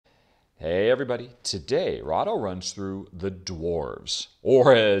Hey everybody, today Rahdo runs through the Dwarves,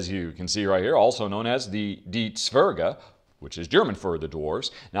 or as you can see right here, also known as the Die Zwerge, which is German for the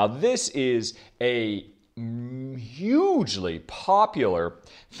Dwarves. Now this is a hugely popular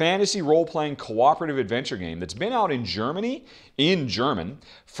fantasy role-playing cooperative adventure game that's been out in Germany, in German,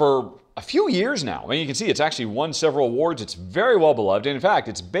 for a few years now. I mean, you can see it's actually won several awards. It's very well beloved. And in fact,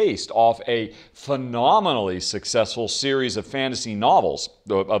 it's based off a phenomenally successful series of fantasy novels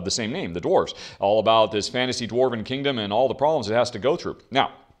of the same name, The Dwarves, all about this fantasy dwarven kingdom and all the problems it has to go through.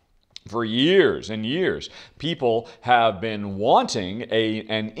 Now, for years and years, people have been wanting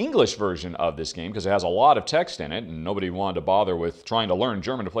an English version of this game because it has a lot of text in it, and nobody wanted to bother with trying to learn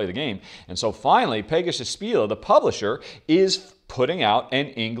German to play the game. And so finally, Pegasus Spiele, the publisher, is putting out an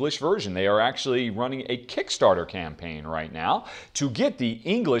English version. They are actually running a Kickstarter campaign right now to get the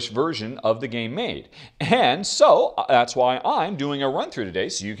English version of the game made. And so that's why I'm doing a run-through today,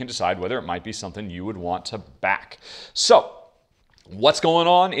 so you can decide whether it might be something you would want to back. So, what's going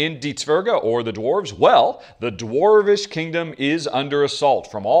on in Die Zwerge, or the Dwarves? Well, the Dwarvish kingdom is under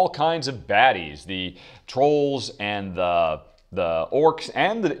assault from all kinds of baddies. The trolls and the orcs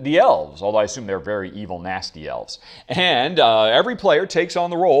and the elves, although I assume they're very evil, nasty elves. And every player takes on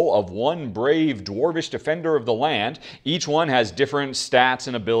the role of one brave dwarvish defender of the land. Each one has different stats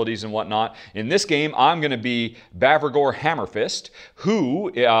and abilities and whatnot. In this game, I'm going to be Bavragor Hammerfist, who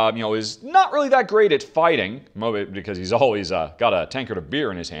is not really that great at fighting, because he's always got a tankard of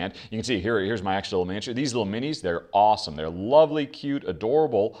beer in his hand. You can see here's my actual little miniature. These little minis, they're awesome. They're lovely, cute,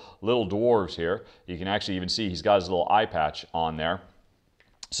 adorable little dwarves here. You can actually even see he's got his little eye patch on there.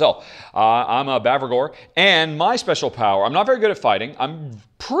 So, I'm a Bavragor, and my special power, I'm not very good at fighting, I'm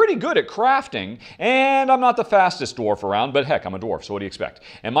pretty good at crafting, and I'm not the fastest dwarf around, but heck, I'm a dwarf, so what do you expect?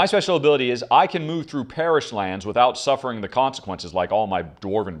 And my special ability is I can move through parish lands without suffering the consequences like all my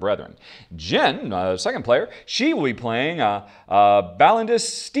dwarven brethren. Jen, second player, she will be playing Balindus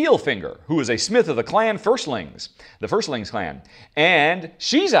Steelfinger, who is a smith of the clan Firstlings, the Firstlings clan. And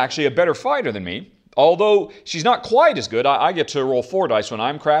she's actually a better fighter than me. Although she's not quite as good. I get to roll 4 dice when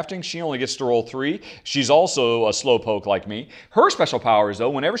I'm crafting. She only gets to roll 3. She's also a slowpoke like me. Her special power is, though,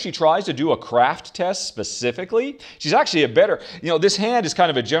 whenever she tries to do a craft test specifically, she's actually a better... this hand is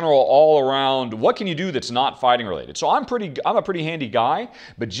kind of a general all-around, what can you do that's not fighting related? So I'm a pretty handy guy,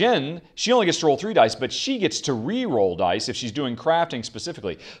 but Jen, she only gets to roll 3 dice, but she gets to re-roll dice if she's doing crafting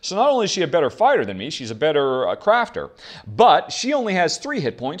specifically. So not only is she a better fighter than me, she's a better crafter, but she only has 3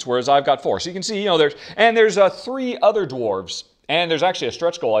 hit points, whereas I've got 4. So you can see, there's 3 other dwarves, and there's actually a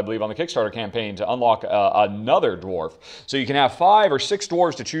stretch goal, I believe, on the Kickstarter campaign to unlock another dwarf. So you can have 5 or 6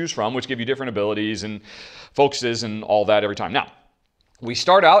 dwarves to choose from, which give you different abilities and focuses and all that every time. Now, we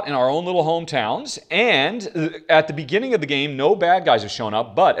start out in our own little hometowns, and at the beginning of the game, no bad guys have shown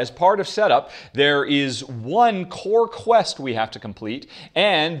up, but as part of setup, there is 1 core quest we have to complete,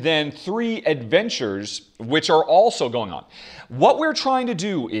 and then 3 adventures which are also going on. What we're trying to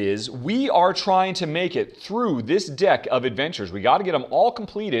do is we are trying to make it through this deck of adventures. We got to get them all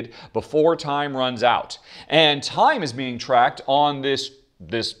completed before time runs out. And time is being tracked on this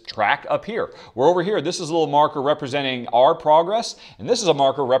track up here. We're over here. This is a little marker representing our progress, and this is a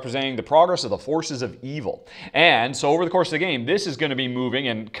marker representing the progress of the forces of evil. And so over the course of the game, this is going to be moving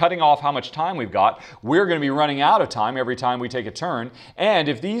and cutting off how much time we've got. We're going to be running out of time every time we take a turn, and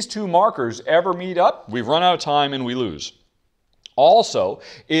if these 2 markers ever meet up, we've run out of time and we lose. Also,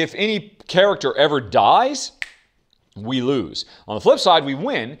 if any character ever dies, we lose. On the flip side, we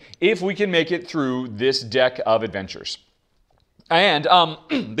win if we can make it through this deck of adventures. And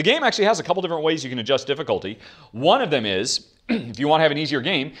the game actually has a couple different ways you can adjust difficulty. One of them is, if you want to have an easier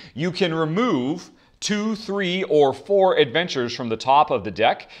game, you can remove 2, 3, or 4 adventures from the top of the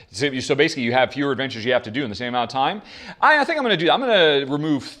deck. So basically you have fewer adventures you have to do in the same amount of time. I think I'm going to do that. I'm going to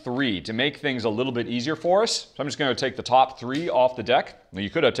remove 3 to make things a little bit easier for us. So I'm just going to take the top 3 off the deck. Well,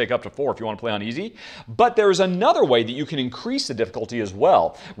 you could take up to 4 if you want to play on easy. But there's another way that you can increase the difficulty as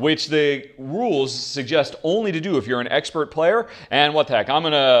well, which the rules suggest only to do if you're an expert player. And what the heck, I'm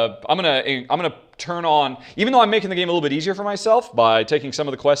gonna turn on, even though I'm making the game a little bit easier for myself by taking some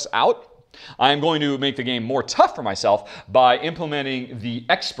of the quests out, I'm going to make the game more tough for myself by implementing the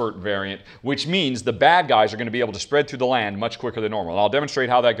expert variant, which means the bad guys are going to be able to spread through the land much quicker than normal. And I'll demonstrate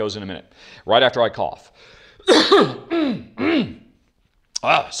how that goes in a minute, right after I cough.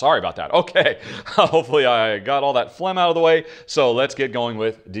 Sorry about that. Okay, hopefully I got all that phlegm out of the way, so let's get going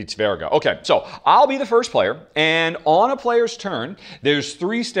with Die Zwerge. Okay, so I'll be the first player, and on a player's turn, there's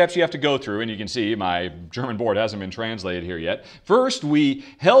 3 steps you have to go through, and you can see my German board hasn't been translated here yet. First, we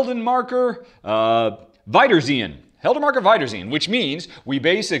Heldenmarker Weitersehen. Heldermark Weitersehen, which means we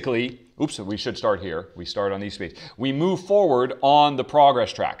basically, oops, we should start here. We start on these speeds. We move forward on the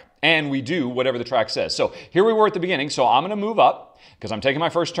progress track, and we do whatever the track says. So here we were at the beginning, so I'm going to move up because I'm taking my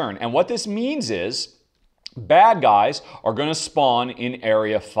first turn. And what this means is bad guys are going to spawn in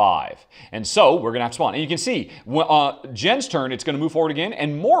Area 5. And so we're going to have to spawn. And you can see, Jen's turn, it's going to move forward again,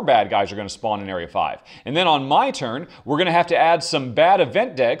 and more bad guys are going to spawn in Area 5. And then on my turn, we're going to have to add some bad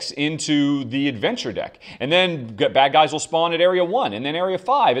event decks into the adventure deck. And then bad guys will spawn at Area 1, and then Area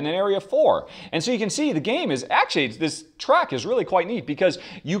 5, and then Area 4. And so you can see the game is actually, this track is really quite neat because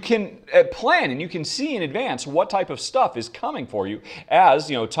you can plan and you can see in advance what type of stuff is coming for you as,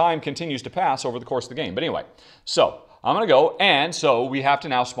 you know, time continues to pass over the course of the game. But anyway, so I'm going to go, and so we have to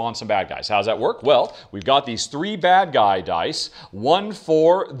now spawn some bad guys. How does that work? Well, we've got these 3 bad guy dice, 1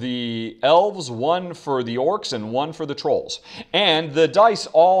 for the elves, 1 for the orcs, and 1 for the trolls. And the dice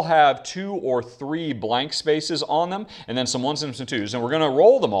all have 2 or 3 blank spaces on them, and then some 1s and some 2s. And we're going to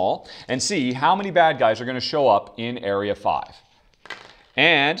roll them all and see how many bad guys are going to show up in Area 5.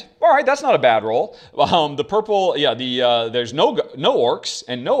 And, all right, that's not a bad roll. The purple, yeah, there's no orcs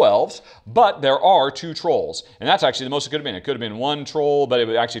and no elves, but there are 2 trolls. And that's actually the most it could have been. It could have been 1 troll, but it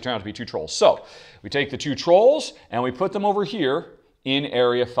would actually turn out to be 2 trolls. So we take the 2 trolls and we put them over here in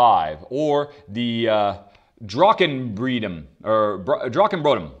Area 5, or the Drachenbreedem, or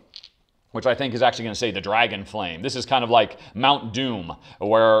Drachenbrodem, which I think is actually going to say the Dragon Flame. This is kind of like Mount Doom,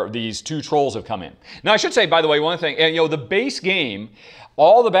 where these 2 trolls have come in. Now, I should say, by the way, one thing, you know, the base game,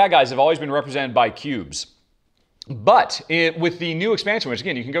 all the bad guys have always been represented by cubes. But with the new expansion, which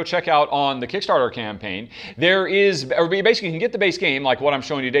again, you can go check out on the Kickstarter campaign, there is, or basically you can get the base game like what I'm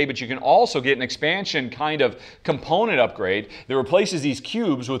showing you today, but you can also get an expansion kind of component upgrade that replaces these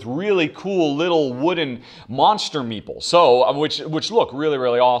cubes with really cool little wooden monster meeples, so which look really,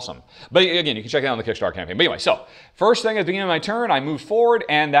 really awesome. But again, you can check it out on the Kickstarter campaign. But anyway, so first thing at the beginning of my turn, I moved forward,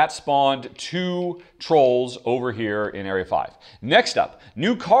 and that spawned 2 trolls over here in Area 5. Next up,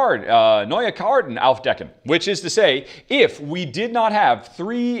 new card, Neue Karten aufdecken, which is to say, if we did not have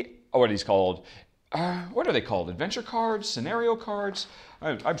 3, what are these called? What are they called? Adventure cards? Scenario cards?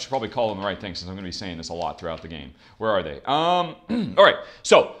 I should probably call them the right thing since I'm going to be saying this a lot throughout the game. Where are they? All right,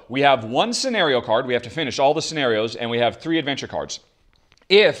 so we have 1 scenario card. We have to finish all the scenarios, and we have 3 adventure cards.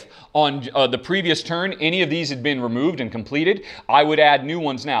 If on the previous turn any of these had been removed and completed, I would add new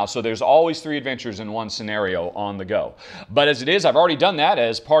ones now. So there's always 3 adventures in 1 scenario on the go. But as it is, I've already done that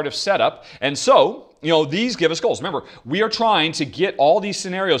as part of setup. And so, you know, these give us goals. Remember, we are trying to get all these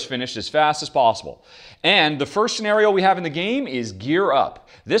scenarios finished as fast as possible. And the first scenario we have in the game is Gear Up.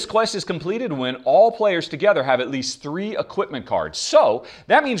 This quest is completed when all players together have at least 3 equipment cards. So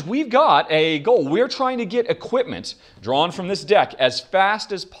that means we've got a goal. We're trying to get equipment drawn from this deck as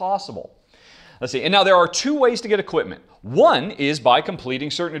fast as possible. Let's see. And now there are 2 ways to get equipment. One is by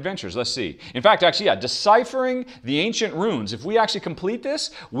completing certain adventures. Let's see. In fact, actually, yeah, deciphering the ancient runes. If we actually complete this,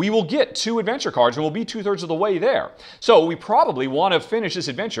 we will get 2 adventure cards and we'll be 2/3 of the way there. So we probably want to finish this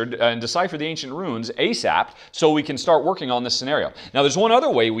adventure and decipher the ancient runes ASAP so we can start working on this scenario. Now, there's one other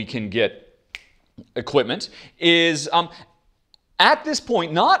way we can get equipment is at this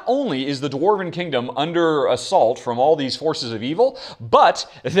point, not only is the Dwarven Kingdom under assault from all these forces of evil,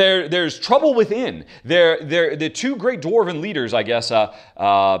 but there's trouble within. The 2 great Dwarven leaders, I guess,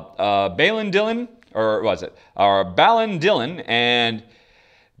 Balin Dillon, or what is it? Balin Dillon and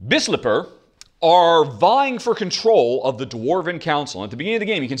Bislipper are vying for control of the Dwarven Council. At the beginning of the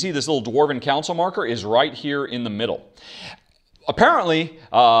game, you can see this little Dwarven Council marker is right here in the middle. Apparently,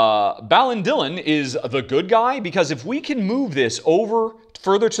 Balin Dillon is the good guy, because if we can move this over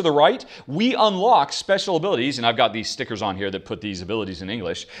further to the right, we unlock special abilities, and I've got these stickers on here that put these abilities in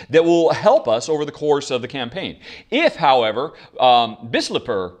English, that will help us over the course of the campaign. If, however,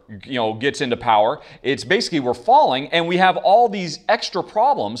 Bislipper, gets into power, it's basically we're falling, and we have all these extra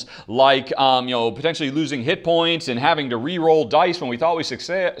problems, like, potentially losing hit points and having to re-roll dice when we thought we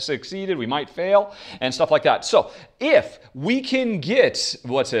succeeded, we might fail, and stuff like that. So, if we can get,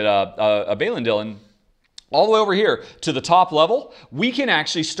 a Balin Dillon, all the way over here to the top level, we can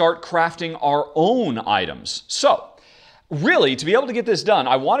actually start crafting our own items. So, really, to be able to get this done,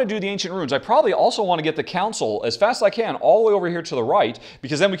 I want to do the ancient runes. I probably also want to get the council as fast as I can all the way over here to the right,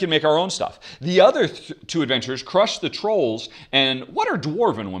 because then we can make our own stuff. The other 2 adventures, Crush the Trolls, and what are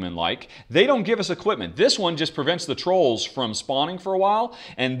Dwarven women like? They don't give us equipment. This one just prevents the trolls from spawning for a while,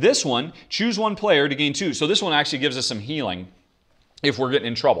 and this one, choose 1 player to gain 2. So this one actually gives us some healing if we're getting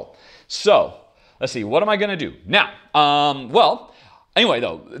in trouble. So, let's see, what am I going to do? Now, anyway,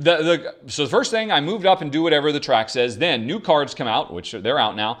 though, so the first thing, I moved up and do whatever the track says. Then new cards come out, which they're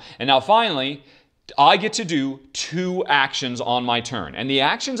out now. And now finally, I get to do 2 actions on my turn. And the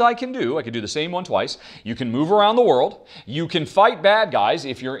actions I can do the same one twice. You can move around the world. You can fight bad guys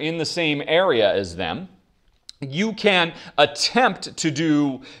if you're in the same area as them. You can attempt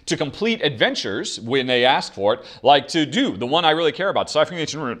to complete adventures when they ask for it, like to do the one I really care about, Deciphering the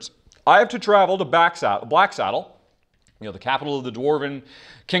Ancient Runes. I have to travel to Blacksaddle, the capital of the Dwarven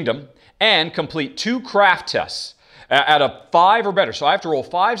Kingdom, and complete 2 craft tests at a 5 or better. So I have to roll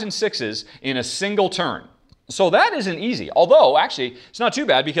 5s and 6s in a single turn. So that isn't easy. Although, actually, it's not too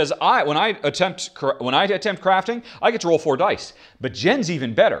bad because when I attempt crafting, I get to roll 4 dice. But Jen's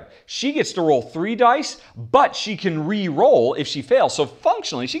even better. She gets to roll 3 dice, but she can re-roll if she fails. So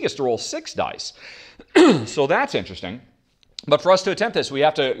functionally, she gets to roll 6 dice. So that's interesting. But for us to attempt this, we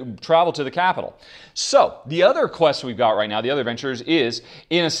have to travel to the capital. So the other quest we've got right now, the other adventures, is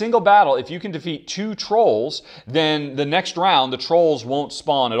in a single battle, if you can defeat 2 trolls, then the next round, the trolls won't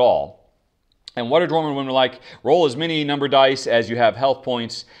spawn at all. And what do Dwarven women like? Roll as many number dice as you have health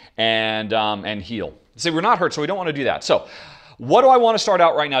points and heal. See, we're not hurt, so we don't want to do that. So what do I want to start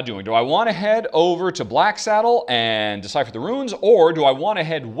out right now doing? Do I want to head over to Blacksaddle and decipher the runes, or do I want to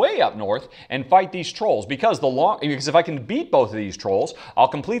head way up north and fight these trolls? Because if I can beat both of these trolls, I'll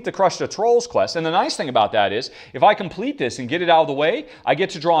complete the Crush the Trolls quest. And the nice thing about that is, if I complete this and get it out of the way, I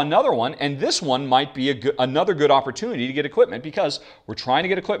get to draw another one, and this one might be another good opportunity to get equipment, because we're trying to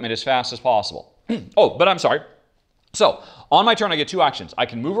get equipment as fast as possible. Oh, but I'm sorry. So, on my turn, I get 2 actions. I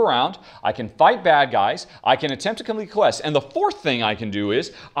can move around, I can fight bad guys, I can attempt to complete quests, and the 4th thing I can do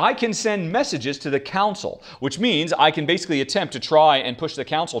is I can send messages to the council, which means I can basically attempt to try and push the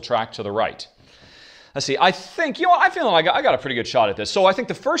council track to the right. Let's see, I think, I feel like I got a pretty good shot at this. So I think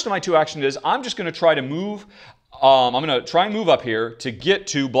the first of my 2 actions is I'm just going to try to move. I'm going to try and move up here to get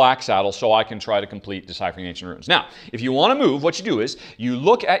to Blacksaddle so I can try to complete Deciphering Ancient Runes. Now, if you want to move, what you do is you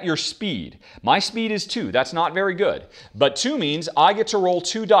look at your speed. My speed is 2. That's not very good. But 2 means I get to roll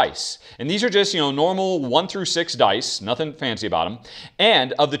 2 dice. And these are just, normal 1 through 6 dice. Nothing fancy about them.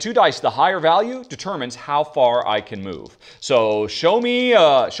 And of the 2 dice, the higher value determines how far I can move. So show me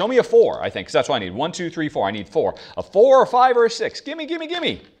a 4, I think, because that's what I need. 1, 2, 3, 4. I need 4. A 4, a 5, or a 6. Gimme, gimme,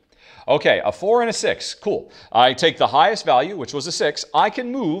 gimme. Okay, a 4 and a 6. Cool. I take the highest value, which was a 6. I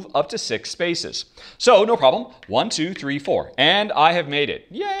can move up to 6 spaces. So, no problem. 1, 2, 3, 4. And I have made it.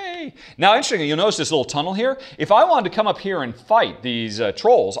 Yay! Now, interestingly, you'll notice this little tunnel here. If I wanted to come up here and fight these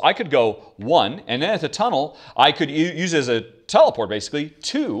trolls, I could go 1, and then at the tunnel, I could use as a teleport, basically,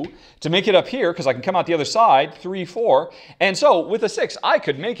 2, to make it up here, because I can come out the other side, 3, 4. And so, with a 6, I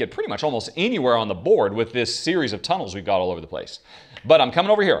could make it pretty much almost anywhere on the board with this series of tunnels we've got all over the place. But I'm coming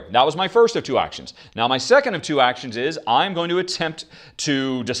over here. That was my first of 2 actions. Now my second of 2 actions is I'm going to attempt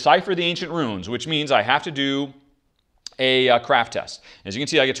to decipher the ancient runes, which means I have to do a craft test. As you can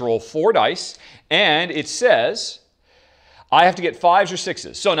see, I get to roll 4 dice, and it says I have to get 5s or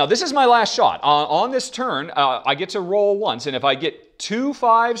 6s. So now this is my last shot. On this turn, I get to roll once, and if I get 2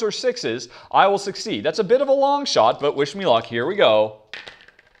 5s or 6s, I will succeed. That's a bit of a long shot, but wish me luck. Here we go.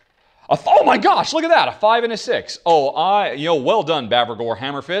 Oh my gosh, look at that, a 5 and a 6. Oh, well done, Bavergore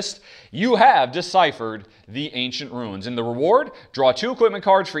Hammerfist. You have deciphered the ancient runes. And the reward, draw 2 equipment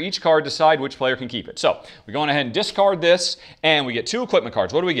cards for each card, decide which player can keep it. So, we're going ahead and discard this, and we get 2 equipment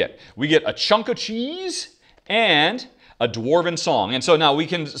cards. What do we get? We get a chunk of cheese and a dwarven song. And so now we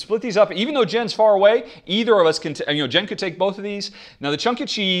can split these up. Even though Jen's far away, either of us can, Jen could take both of these. Now the chunk of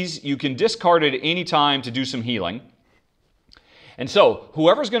cheese, you can discard it at any time to do some healing. And so,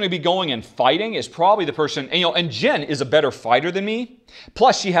 whoever's going to be going and fighting is probably the person, and Jen is a better fighter than me.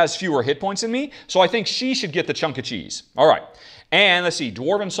 Plus, she has fewer hit points than me, so I think she should get the chunk of cheese. All right. And let's see,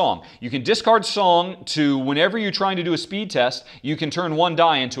 Dwarven Song. You can discard Song to whenever you're trying to do a speed test, you can turn 1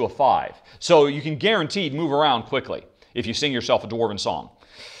 die into a 5. So you can guaranteed move around quickly if you sing yourself a Dwarven Song.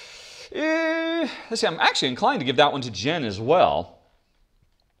 Let's see, I'm actually inclined to give that one to Jen as well.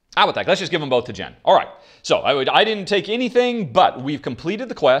 How about that? Let's just give them both to Jen. All right. So I didn't take anything, but we've completed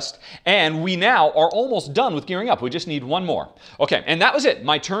the quest, and we now are almost done with gearing up. We just need 1 more. Okay, and that was it.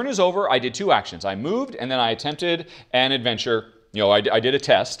 My turn is over. I did 2 actions. I moved, and then I attempted an adventure. I did a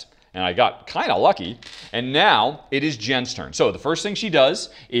test, and I got kind of lucky. And now it is Jen's turn. So the first thing she does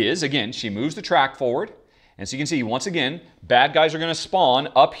is, again, she moves the track forward. And so you can see, once again, bad guys are going to spawn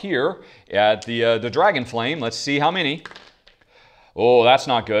up here at the Dragon Flame. Let's see how many. Oh, that's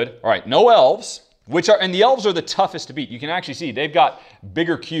not good. All right, no elves. And the elves are the toughest to beat. You can actually see they've got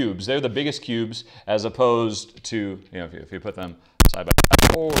bigger cubes. They're the biggest cubes as opposed to, if you put them side by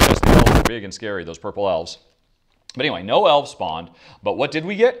side. Oh, yes, the elves are big and scary, those purple elves. But anyway, no elves spawned. But what did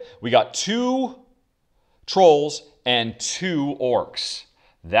we get? We got 2 trolls and 2 orcs.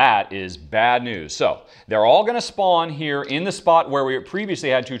 That is bad news. So they're all going to spawn here in the spot where we previously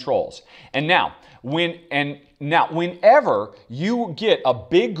had 2 trolls. And now, whenever you get a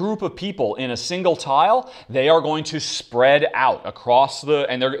big group of people in a single tile, they are going to spread out across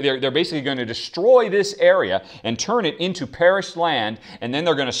and they're basically going to destroy this area and turn it into perished land, and then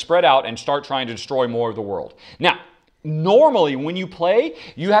they're going to spread out and start trying to destroy more of the world. Now, normally when you play,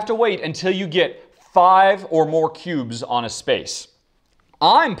 you have to wait until you get 5 or more cubes on a space.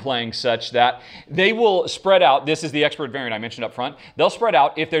 I'm playing such that they will spread out. This is the expert variant I mentioned up front. They'll spread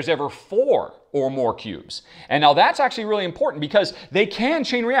out if there's ever 4 or more cubes. And now that's actually really important because they can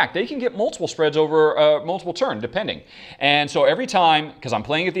chain react. They can get multiple spreads over multiple turns, depending. And so every time, because I'm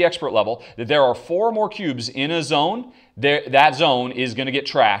playing at the expert level, that there are 4 or more cubes in a zone, that zone is going to get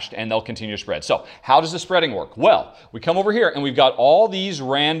trashed and they'll continue to spread. So how does the spreading work? Well, we come over here and we've got all these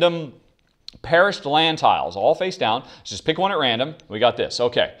random perished land tiles all face down. Let's just pick one at random. We got this.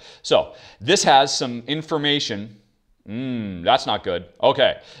 Okay, so this has some information. That's not good.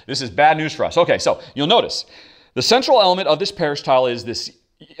 Okay, this is bad news for us. Okay, so you'll notice the central element of this perished tile is this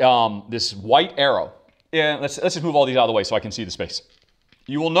this white arrow. Yeah, let's just move all these out of the way so I can see the space.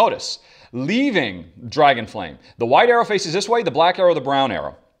 You will notice leaving Dragon Flame, the white arrow faces this way, the black arrow the brown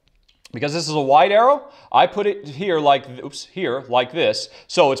arrow. Because this is a white arrow, I put it here like, here like this,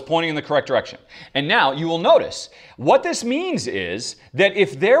 so it's pointing in the correct direction. And now you will notice, what this means is that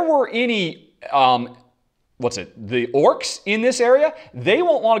if there were any, the orcs in this area, they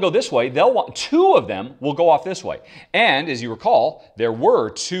won't want to go this way. They'll want, 2 of them will go off this way. And as you recall, there were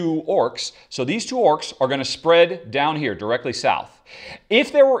 2 orcs, so these 2 orcs are going to spread down here, directly south.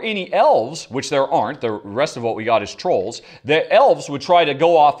 If there were any elves, which there aren't, the rest of what we got is trolls, the elves would try to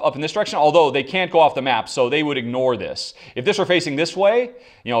go off up in this direction, although they can't go off the map, so they would ignore this. If this were facing this way,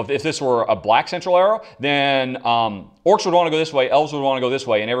 you know, if this were a black central arrow, then orcs would want to go this way, elves would want to go this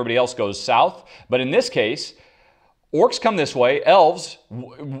way, and everybody else goes south. But in this case, orcs come this way, elves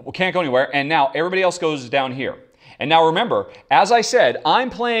can't go anywhere, and now everybody else goes down here. And now remember, as I said,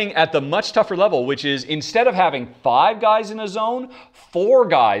 I'm playing at the much tougher level, which is instead of having 5 guys in a zone, 4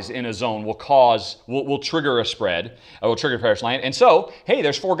 guys in a zone will trigger a spread, will trigger perished land. And so, hey,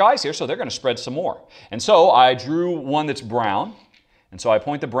 there's 4 guys here, so they're going to spread some more. And so I drew one that's brown, and so I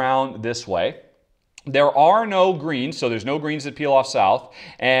point the brown this way. There are no greens, so there's no greens that peel off south,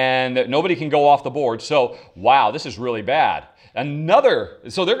 and nobody can go off the board. So, wow, this is really bad.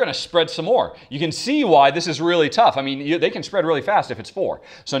 So they're going to spread some more. You can see why this is really tough. I mean, they can spread really fast if it's 4.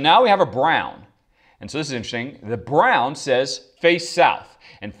 So now we have a brown. And so this is interesting. The brown says face south.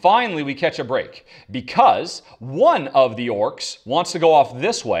 And finally we catch a break because one of the orcs wants to go off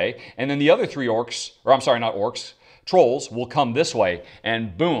this way, and then the other 3 orcs, or I'm sorry, not orcs, trolls will come this way,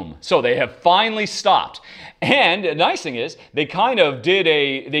 and boom. So they have finally stopped. And the nice thing is, they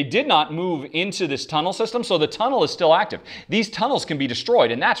did not move into this tunnel system, so the tunnel is still active. These tunnels can be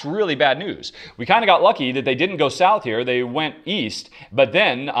destroyed, and that's really bad news. We kind of got lucky that they didn't go south here, they went east, but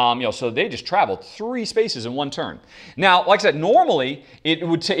then, so they just traveled 3 spaces in 1 turn. Now, like I said, normally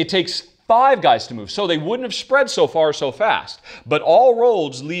it takes 5 guys to move, so they wouldn't have spread so far so fast. But all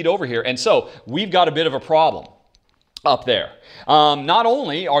roads lead over here, and so we've got a bit of a problem up there. Not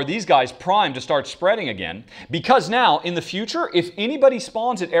only are these guys primed to start spreading again, because now in the future, if anybody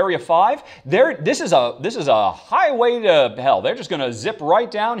spawns at Area 5, this is a highway to hell. They're just going to zip right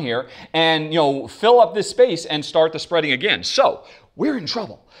down here and fill up this space and start the spreading again. So we're in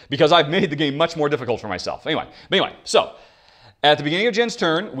trouble because I've made the game much more difficult for myself. Anyway, so at the beginning of Jen's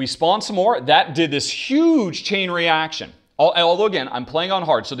turn, we spawned some more. That did this huge chain reaction. Although, again, I'm playing on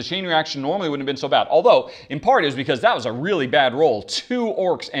hard, so the chain reaction normally wouldn't have been so bad. Although, in part, it was because that was a really bad roll. 2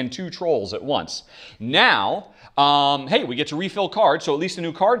 orcs and 2 trolls at once. Now, hey, we get to refill cards, so at least a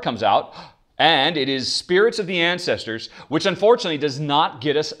new card comes out. And it is Spirits of the Ancestors, which unfortunately does not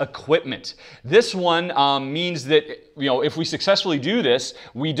get us equipment. This one means that, if we successfully do this,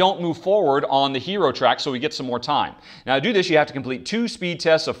 we don't move forward on the hero track, so we get some more time. Now, to do this, you have to complete 2 speed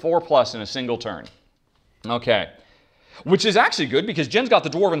tests of 4+ in a single turn. Okay. Which is actually good because Jen's got the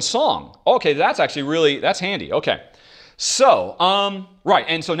Dwarven Song. Okay, that's actually that's handy. Okay. So, right,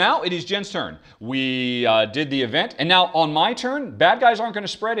 and so now it is Jen's turn. We did the event, and now on my turn, bad guys aren't going to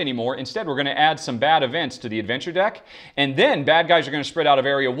spread anymore. Instead, we're going to add some bad events to the adventure deck, and then bad guys are going to spread out of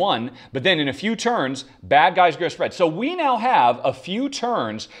Area 1, but then in a few turns, bad guys are going to spread. So we now have a few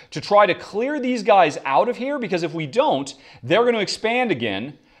turns to try to clear these guys out of here, because if we don't, they're going to expand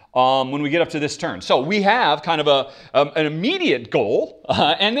again. when we get up to this turn. So we have kind of an immediate goal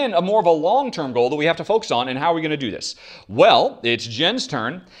and then a more of a long-term goal that we have to focus on. And how are we going to do this? Well, it's Jen's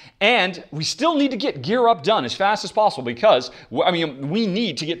turn, and we still need to get gear up done as fast as possible because, I mean, we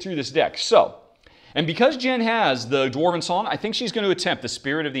need to get through this deck. So, and because Jen has the Dwarven Song, I think she's going to attempt the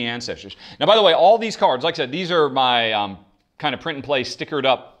Spirit of the Ancestors. Now, by the way, all these cards, like I said, these are my kind of print and play stickered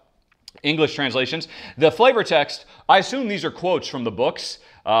up English translations. The flavor text, I assume these are quotes from the books.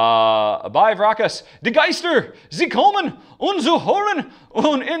 Bei Vrakas, de Geister, sie kommen, und zu holen,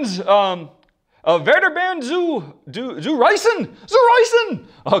 und ins Werderband zu reißen.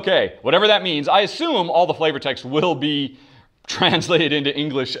 Okay, whatever that means. I assume all the flavor text will be translated into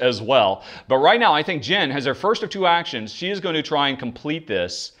English as well. But right now, I think Jen has her first of two actions. She is going to try and complete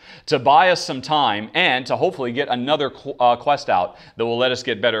this to buy us some time and to hopefully get another quest out that will let us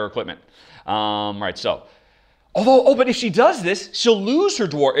get better equipment. Right, so. Although, but if she does this, she'll lose her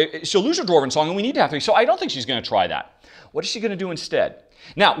Dwarven Song, and we need to have 3. So I don't think she's going to try that. What is she going to do instead?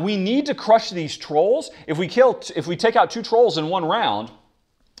 Now, we need to crush these trolls. If we take out 2 trolls in 1 round,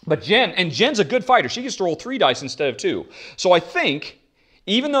 but Jen's a good fighter. She gets to roll 3 dice instead of 2. So I think,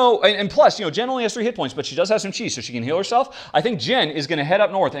 even though, and plus, you know, Jen only has 3 hit points, but she does have some cheese, so she can heal herself. I think Jen is going to head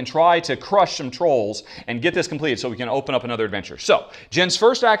up north and try to crush some trolls and get this completed so we can open up another adventure. So Jen's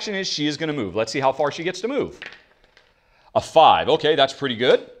first action is she is going to move. Let's see how far she gets to move. A 5. Okay, that's pretty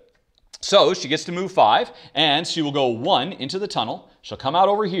good. So she gets to move 5, and she will go 1 into the tunnel. She'll come out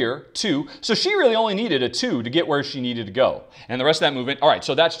over here, 2. So she really only needed a 2 to get where she needed to go. And the rest of that movement, all right,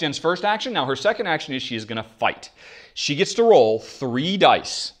 so that's Jen's first action. Now her second action is she is going to fight. She gets to roll 3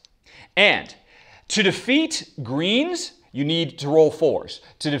 dice. And to defeat greens, you need to roll 4s.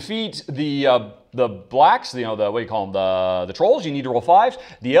 To defeat the blacks, you know, what do you call them, the trolls, you need to roll 5s.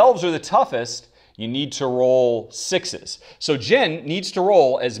 The elves are the toughest. You need to roll 6s. So Jen needs to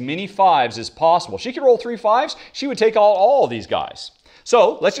roll as many 5s as possible. She could roll 3 5s. She would take out all of these guys.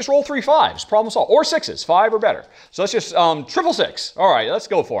 So let's just roll 3 5s. Problem solved. Or 6s. 5 or better. So let's just triple 6. All right, let's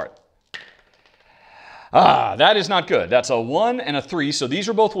go for it. That is not good. That's a 1 and a 3. So these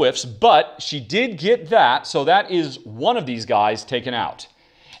are both whiffs. But she did get that. So that is one of these guys taken out.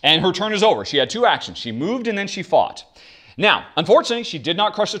 And her turn is over. She had 2 actions. She moved and then she fought. Now, unfortunately, she did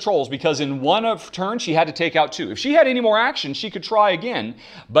not crush the trolls because in one of her turns, she had to take out 2. If she had any more action, she could try again,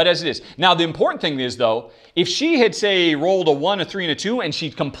 but as it is. Now, the important thing is, though, if she had, say, rolled a 1, a 3, and a 2, and she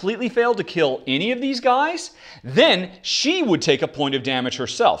completely failed to kill any of these guys, then she would take a point of damage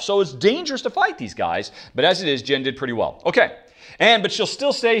herself. So it's dangerous to fight these guys, but as it is, Jen did pretty well. Okay. But she'll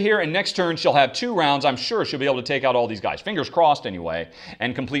still stay here, and next turn she'll have 2 rounds. I'm sure she'll be able to take out all these guys. Fingers crossed anyway,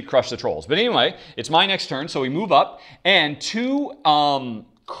 and complete Crush the Trolls. But anyway, it's my next turn, so we move up, and 2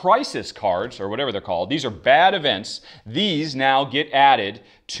 crisis cards, or whatever they're called. These are bad events. These now get added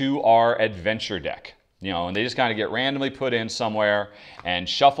to our adventure deck. You know, and they just kind of get randomly put in somewhere and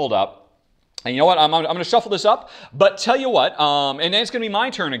shuffled up. And you know what? I'm going to shuffle this up, but tell you what, and then it's going to be my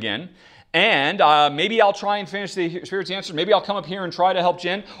turn again. And maybe I'll try and finish the Spirit's Answer. Maybe I'll come up here and try to help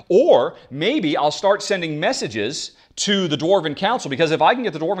Jen. Or maybe I'll start sending messages to the Dwarven Council, because if I can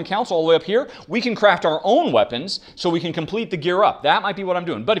get the Dwarven Council all the way up here, we can craft our own weapons so we can complete the gear up. That might be what I'm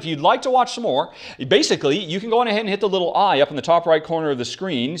doing. But if you'd like to watch some more, basically, you can go on ahead and hit the little eye up in the top right corner of the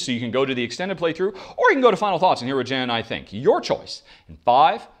screen so you can go to the extended playthrough, or you can go to Final Thoughts and hear what Jen and I think. Your choice. In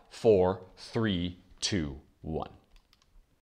 5, 4, 3, 2, 1.